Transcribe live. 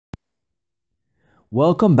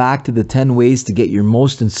Welcome back to the 10 ways to get your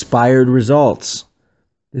most inspired results.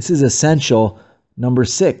 This is essential number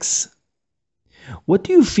 6. What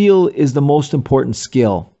do you feel is the most important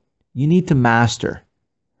skill you need to master,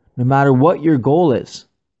 no matter what your goal is?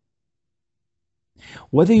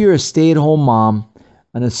 Whether you're a stay-at-home mom,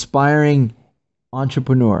 an aspiring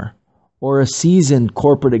entrepreneur, or a seasoned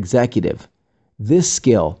corporate executive, this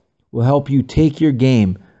skill will help you take your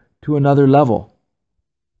game to another level.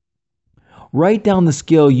 Write down the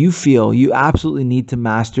skill you feel you absolutely need to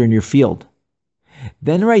master in your field.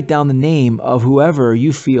 Then write down the name of whoever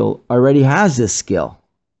you feel already has this skill.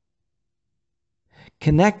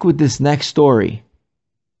 Connect with this next story,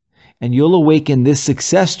 and you'll awaken this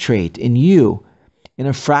success trait in you in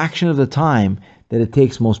a fraction of the time that it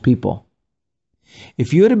takes most people.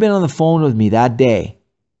 If you had been on the phone with me that day,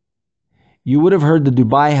 you would have heard the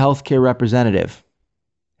Dubai healthcare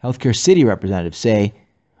city representative say,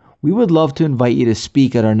 "We would love to invite you to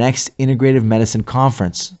speak at our next integrative medicine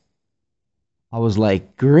conference." I was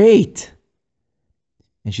like, "Great."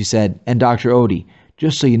 And she said, "And Dr. Odie,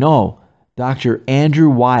 just so you know, Dr.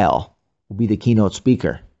 Andrew Weil will be the keynote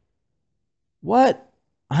speaker." What?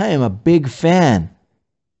 I am a big fan.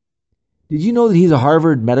 Did you know that he's a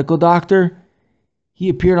Harvard medical doctor? He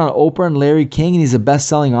appeared on Oprah and Larry King, and he's a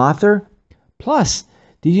best-selling author. Plus,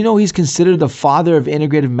 did you know he's considered the father of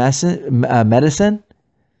integrative medicine?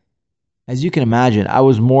 As you can imagine, I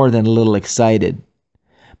was more than a little excited,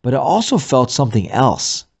 but I also felt something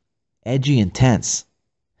else, edgy and tense.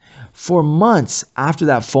 For months after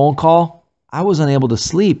that phone call, I was unable to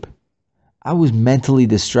sleep. I was mentally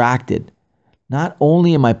distracted, not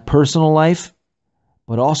only in my personal life,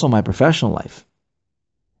 but also my professional life.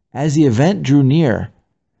 As the event drew near,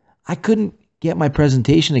 I couldn't get my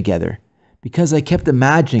presentation together because I kept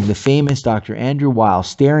imagining the famous Dr. Andrew Weil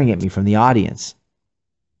staring at me from the audience.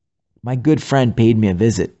 My good friend paid me a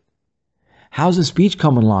visit. "How's the speech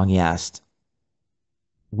coming along?" he asked.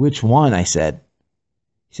 "Which one?" I said.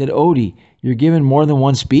 He said, "Odie, you're giving more than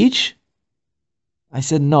one speech?" I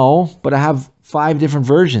said, "No, but I have 5 different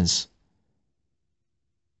versions."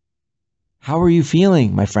 "How are you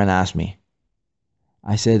feeling?" my friend asked me.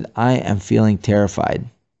 I said, "I am feeling terrified."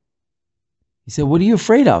 He said, "What are you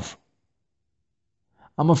afraid of?"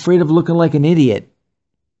 "I'm afraid of looking like an idiot."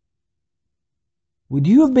 Would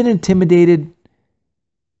you have been intimidated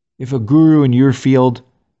if a guru in your field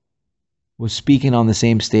was speaking on the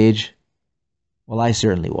same stage? Well, I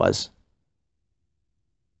certainly was.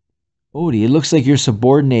 "Odie, it looks like you're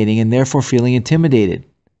subordinating and therefore feeling intimidated,"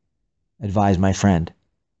 advised my friend.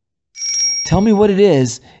 "Tell me what it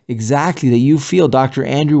is exactly that you feel Dr.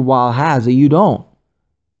 Andrew Weil has that you don't."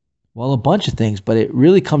 "Well, a bunch of things, but it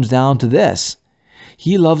really comes down to this.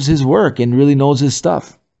 He loves his work and really knows his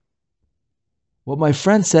stuff." What my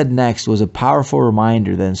friend said next was a powerful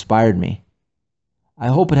reminder that inspired me. I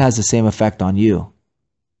hope it has the same effect on you.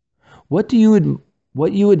 What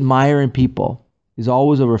you admire in people is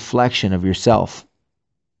always a reflection of yourself.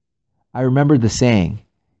 I remembered the saying,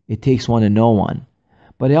 "It takes one to know one,"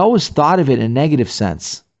 but I always thought of it in a negative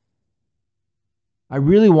sense. I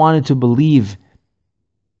really wanted to believe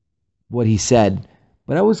what he said,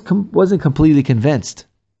 but I wasn't completely convinced.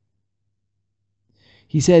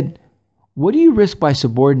 He said, "What do you risk by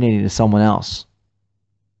subordinating to someone else?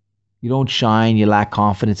 You don't shine, you lack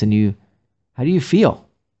confidence, and how do you feel?"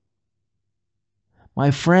 My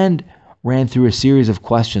friend ran through a series of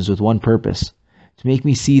questions with one purpose, to make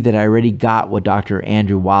me see that I already got what Dr.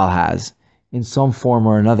 Andrew Weil has, in some form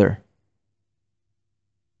or another.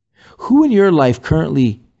 "Who in your life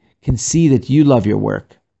currently can see that you love your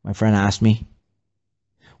work?" my friend asked me.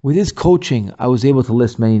 With his coaching, I was able to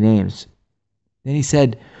list many names. Then he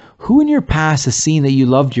said, "Who in your past has seen that you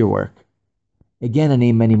loved your work?" Again, I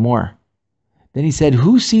named many more. Then he said,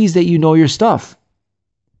 "Who sees that you know your stuff?"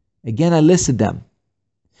 Again, I listed them.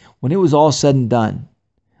 When it was all said and done,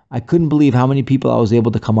 I couldn't believe how many people I was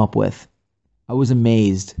able to come up with. I was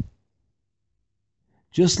amazed.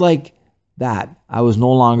 Just like that, I was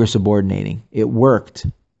no longer subordinating. It worked.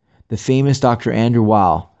 The famous Dr. Andrew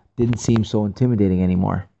Weil didn't seem so intimidating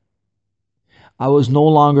anymore. I was no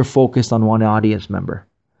longer focused on one audience member.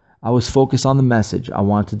 I was focused on the message I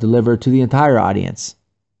wanted to deliver to the entire audience.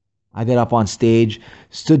 I got up on stage,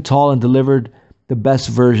 stood tall, and delivered the best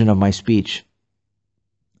version of my speech.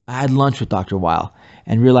 I had lunch with Dr. Weil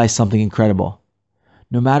and realized something incredible.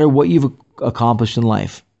 No matter what you've accomplished in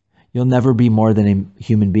life, you'll never be more than a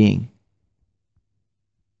human being.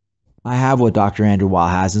 I have what Dr. Andrew Weil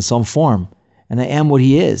has in some form, and I am what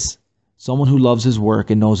he is, someone who loves his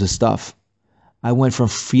work and knows his stuff. I went from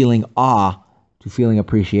feeling awe to feeling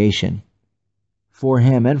appreciation for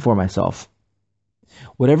him and for myself.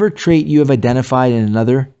 Whatever trait you have identified in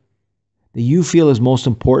another that you feel is most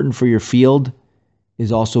important for your field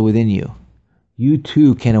is also within you. You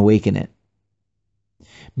too can awaken it.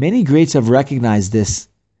 Many greats have recognized this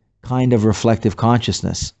kind of reflective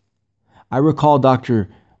consciousness. I recall Dr.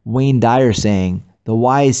 Wayne Dyer saying, "The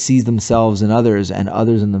wise see themselves in others and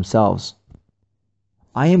others in themselves."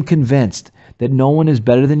 I am convinced that no one is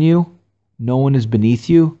better than you, no one is beneath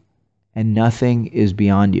you, and nothing is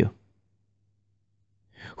beyond you.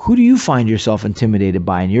 Who do you find yourself intimidated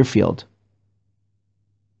by in your field?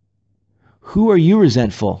 Who are you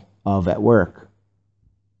resentful of at work?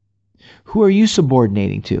 Who are you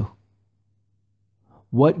subordinating to?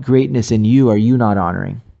 What greatness in you are you not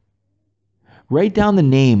honoring? Write down the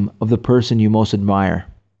name of the person you most admire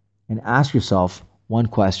and ask yourself one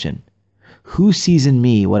question. Who sees in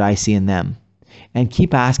me what I see in them? And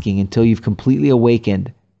keep asking until you've completely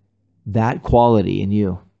awakened that quality in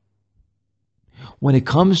you. When it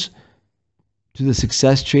comes to the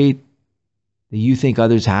success trait that you think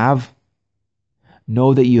others have,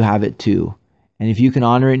 know that you have it too. And if you can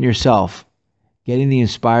honor it in yourself, getting the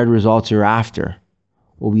inspired results you're after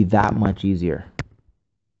will be that much easier.